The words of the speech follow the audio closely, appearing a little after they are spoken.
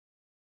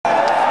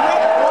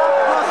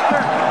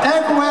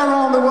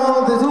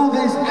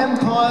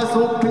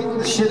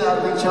shit out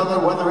of each other,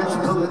 whether it's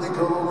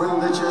political,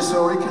 religious,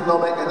 or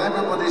economic, and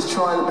everybody's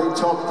trying to be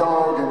top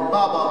dog and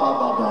blah, blah, blah,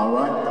 blah, blah,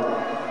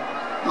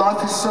 right?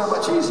 Life is so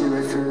much easier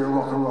if you're in a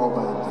rock and roll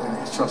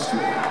band, trust me.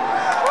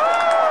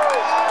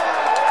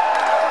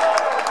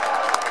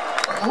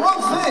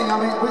 One thing, I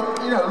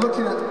mean, you know,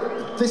 looking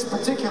at this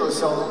particular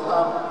song,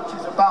 which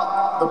is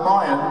about the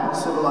Mayan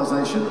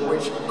civilization,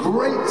 which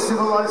great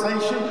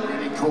civilization,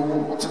 really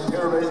cool, lots of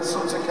pyramids,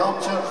 sorts of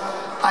culture,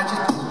 I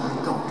just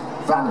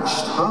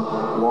vanished,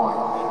 huh? Why?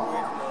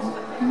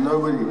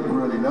 Nobody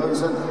really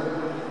knows, and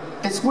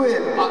it's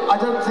weird. I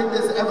don't think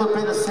there's ever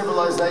been a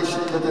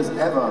civilization that has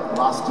ever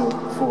lasted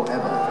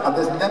forever, and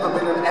there's never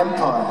been an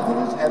empire that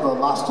has ever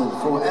lasted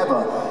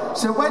forever.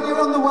 So when you're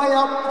on the way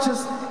up,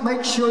 just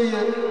make sure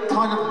you're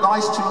kind of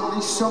nice to at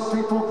least some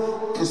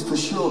people, because for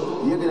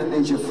sure you're going to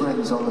need your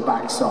friends on the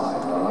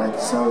backside, all right?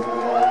 So,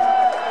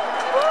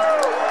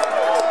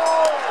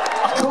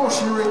 a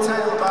cautionary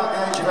tale about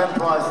the Age of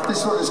Empires.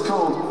 This one is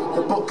called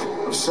The Book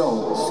of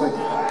Souls. Thank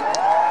you.